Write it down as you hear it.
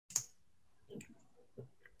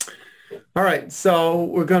All right, so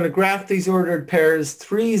we're going to graph these ordered pairs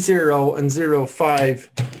 3, 0, and 0, 5.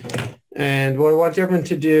 And what I want everyone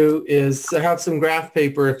to do is have some graph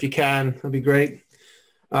paper if you can. That'd be great.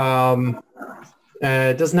 Um,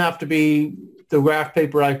 it doesn't have to be the graph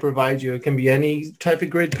paper I provide you. It can be any type of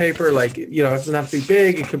grid paper. Like, it doesn't have to be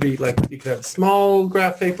big. It could be like, you could have small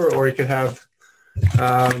graph paper, or you could have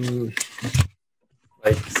um,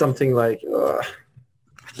 like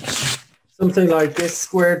something like this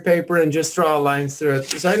squared paper and just draw lines through it.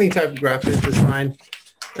 So any type of graph paper is fine.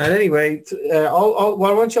 And anyway, what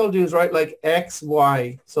I want you all to do is write like X,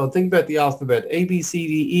 Y. So think about the alphabet, A, B, C,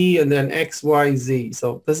 D, E, and then X, Y, Z.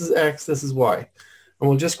 So this is X, this is Y. And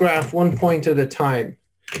we'll just graph one point at a time.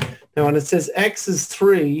 Now when it says X is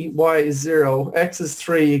 3, Y is 0, X is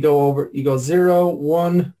 3, you go 0,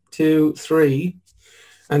 1, 2, 3.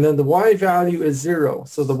 And then the Y value is 0.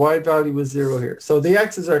 So the Y value is 0 here. So the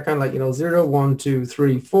X's are kind of like, 0, 1, 2,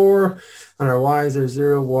 3, 4. And our Y's are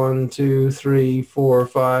 0, 1, 2, 3, 4,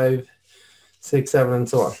 5, 6, 7, and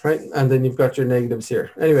so on, right? And then you've got your negatives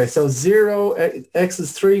here. Anyway, so 0, X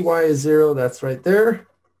is 3, Y is 0. That's right there.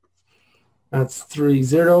 That's 3,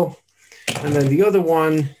 0. And then the other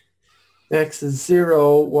one, X is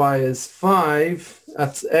 0, Y is 5.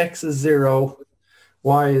 That's X is 0,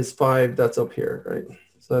 Y is 5. That's up here, right?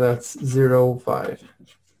 So that's 0, 5.